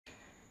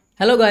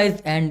Hello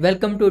guys and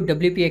welcome to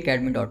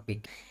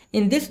wpacademy.peak.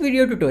 In this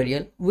video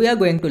tutorial, we are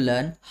going to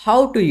learn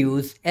how to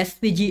use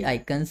SVG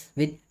icons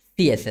with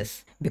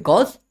CSS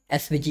because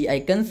SVG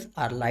icons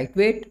are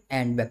lightweight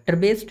and vector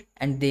based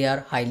and they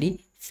are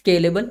highly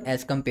scalable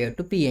as compared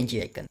to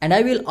PNG icons. And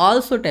I will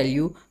also tell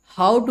you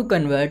how to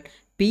convert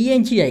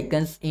PNG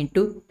icons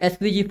into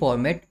SVG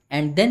format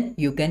and then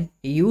you can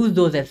use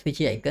those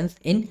SVG icons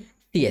in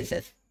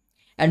CSS.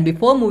 And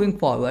before moving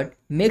forward,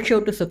 make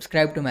sure to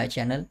subscribe to my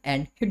channel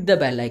and hit the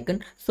bell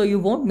icon so you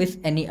won't miss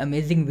any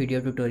amazing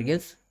video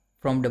tutorials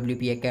from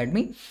WP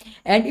Academy.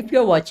 And if you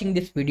are watching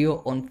this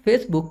video on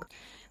Facebook,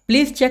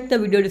 please check the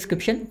video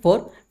description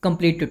for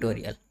complete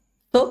tutorial.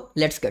 So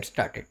let's get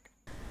started.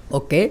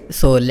 Okay,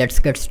 so let's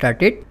get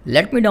started.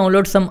 Let me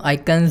download some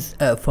icons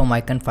from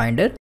Icon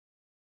Finder.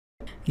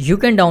 You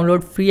can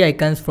download free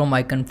icons from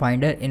Icon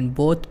Finder in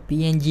both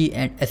PNG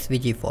and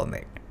SVG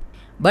format.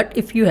 But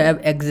if you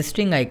have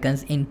existing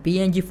icons in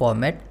PNG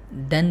format,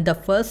 then the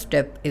first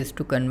step is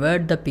to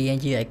convert the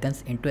PNG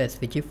icons into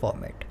SVG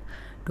format.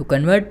 To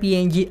convert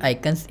PNG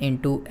icons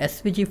into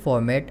SVG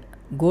format,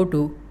 go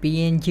to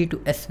png to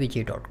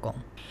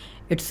svg.com.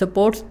 It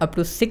supports up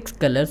to 6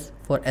 colors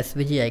for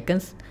SVG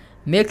icons.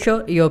 Make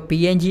sure your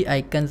PNG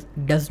icons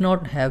does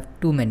not have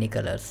too many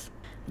colors.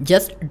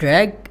 Just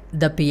drag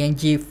the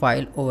PNG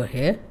file over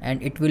here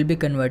and it will be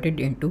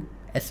converted into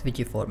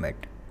SVG format.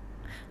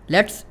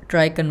 Let's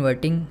try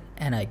converting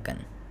an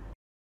icon.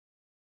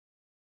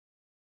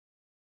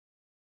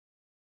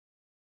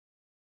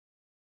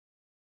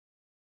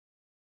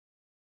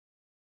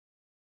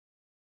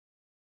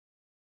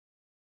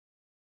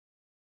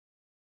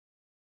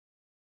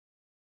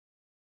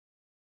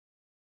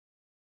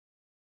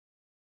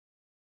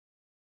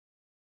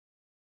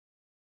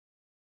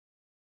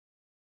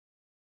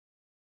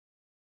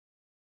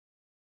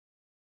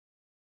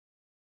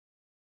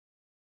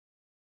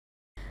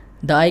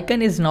 The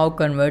icon is now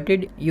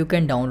converted. You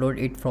can download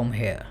it from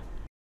here.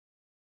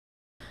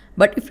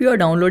 But if you are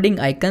downloading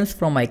icons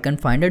from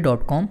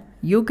iconfinder.com,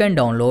 you can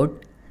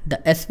download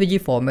the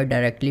SVG format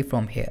directly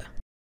from here.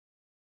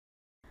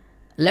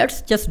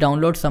 Let's just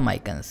download some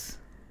icons.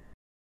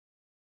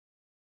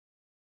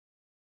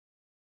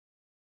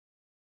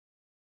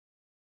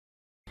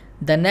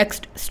 The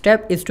next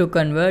step is to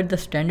convert the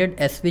standard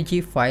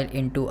SVG file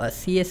into a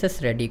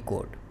CSS ready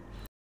code.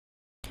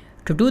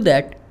 To do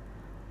that,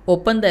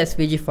 open the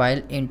SVG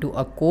file into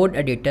a code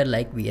editor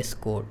like VS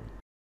Code.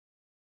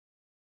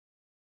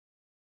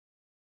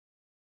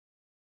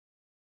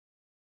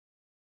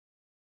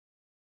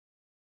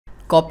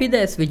 Copy the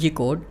SVG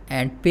code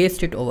and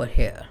paste it over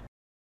here.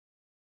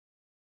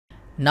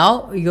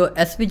 Now your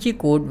SVG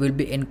code will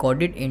be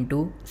encoded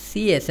into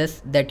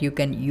CSS that you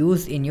can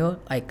use in your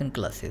icon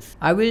classes.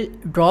 I will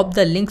drop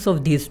the links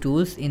of these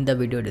tools in the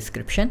video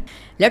description.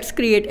 Let's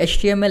create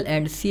HTML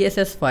and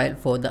CSS file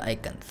for the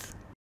icons.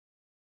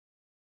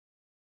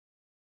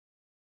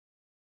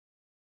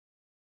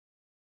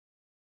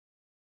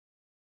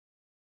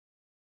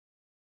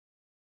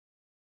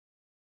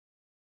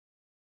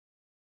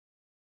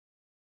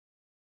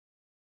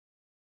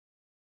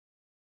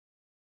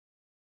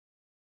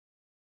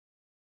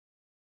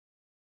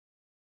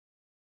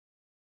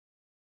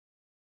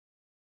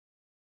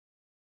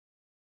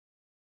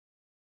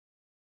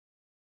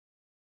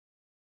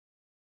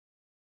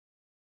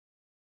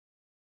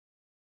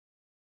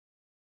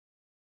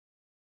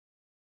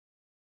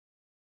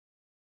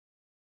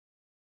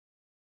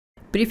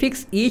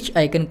 Prefix each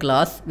icon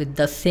class with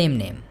the same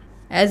name.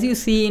 As you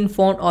see in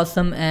Font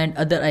Awesome and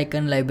other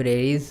icon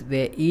libraries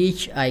where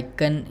each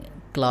icon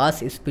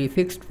class is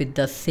prefixed with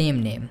the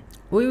same name,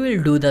 we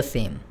will do the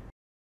same.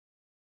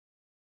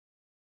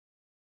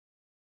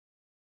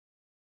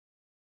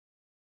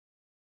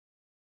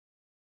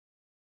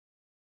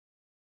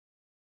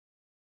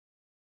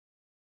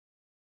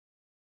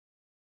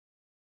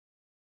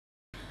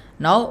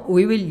 Now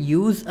we will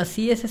use a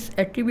CSS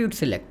attribute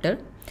selector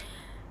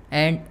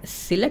and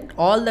select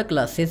all the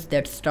classes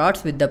that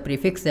starts with the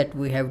prefix that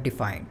we have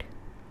defined.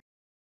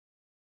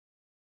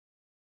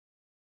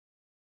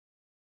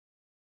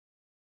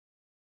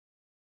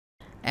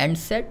 And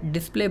set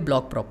display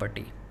block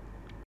property.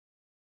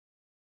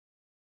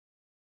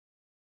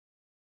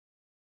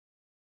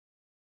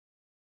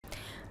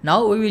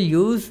 Now we will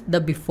use the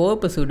before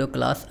pseudo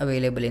class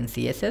available in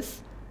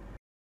CSS.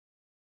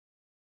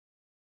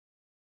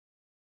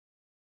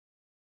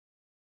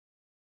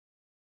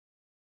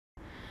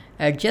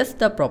 Adjust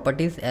the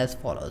properties as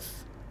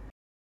follows.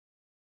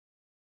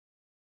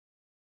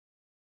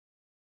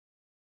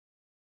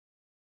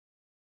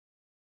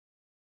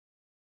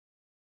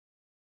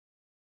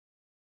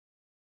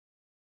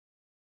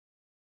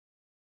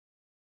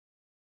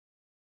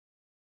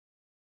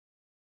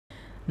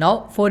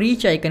 Now for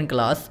each icon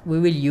class, we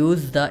will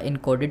use the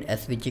encoded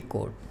SVG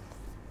code.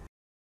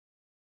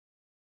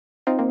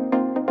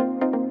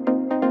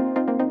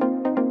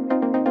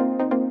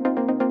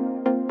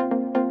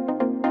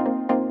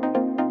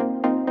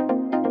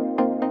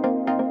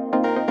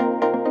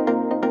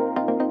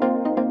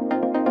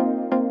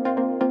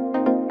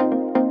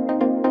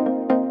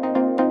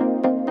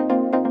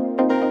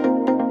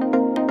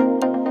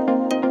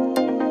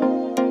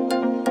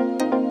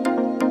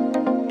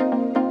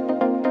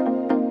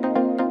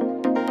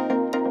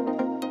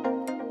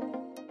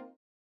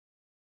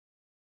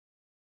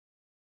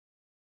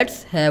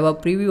 Let's have a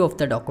preview of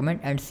the document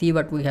and see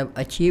what we have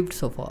achieved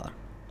so far.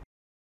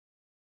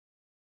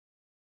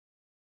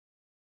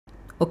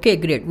 Okay,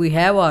 great. We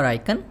have our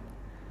icon.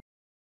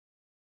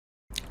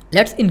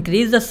 Let's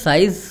increase the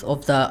size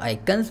of the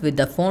icons with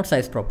the font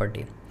size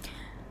property.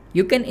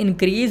 You can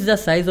increase the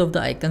size of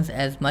the icons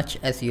as much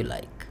as you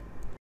like.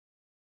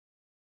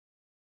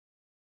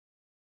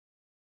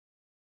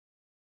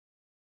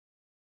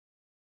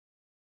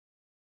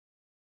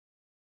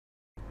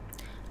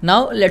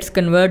 Now let's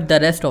convert the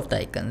rest of the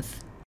icons.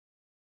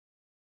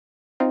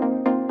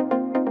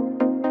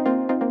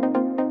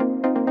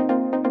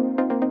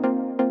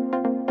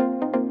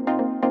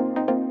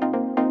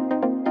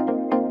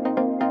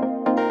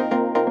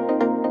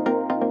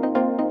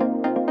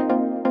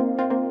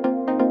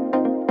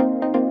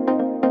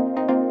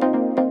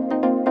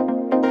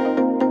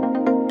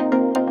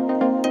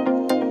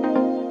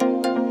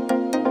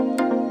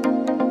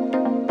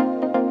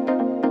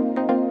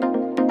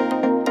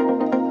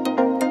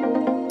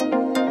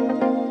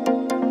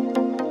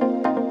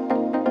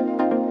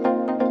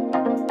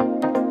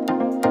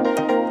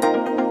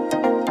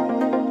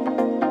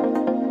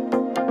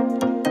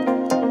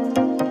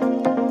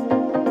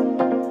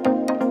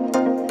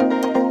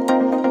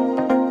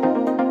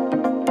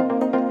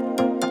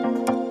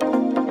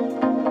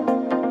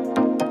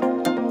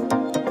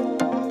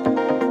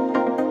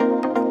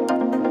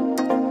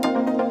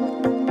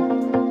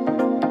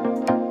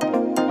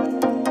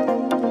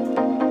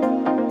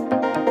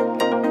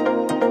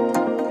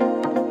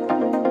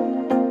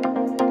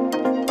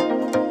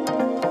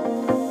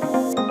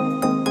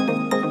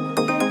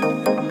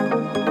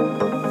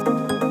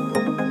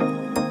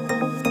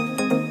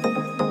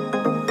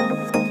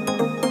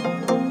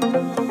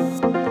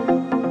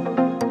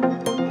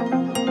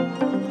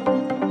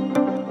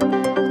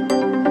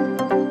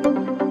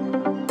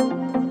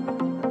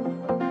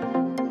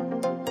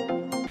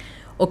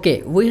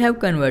 Okay, we have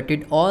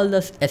converted all the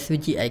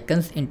SVG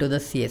icons into the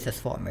CSS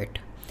format.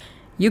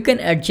 You can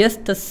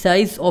adjust the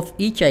size of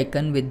each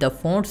icon with the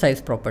font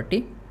size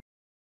property.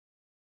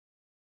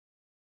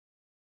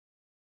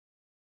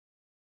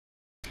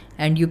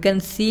 And you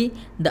can see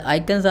the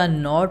icons are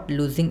not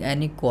losing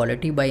any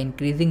quality by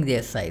increasing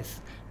their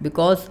size,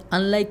 because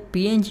unlike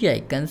PNG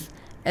icons,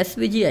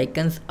 SVG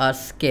icons are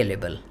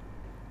scalable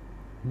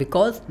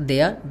because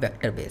they are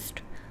vector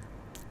based.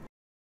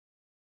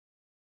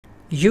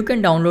 You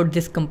can download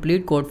this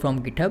complete code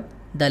from GitHub.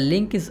 The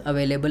link is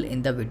available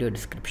in the video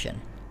description.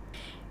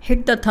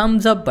 Hit the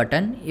thumbs up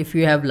button if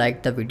you have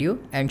liked the video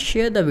and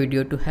share the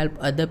video to help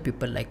other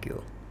people like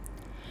you.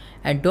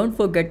 And don't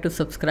forget to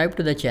subscribe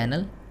to the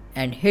channel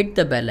and hit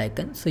the bell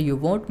icon so you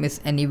won't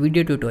miss any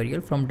video tutorial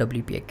from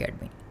WP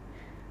Academy.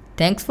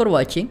 Thanks for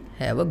watching.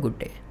 Have a good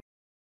day.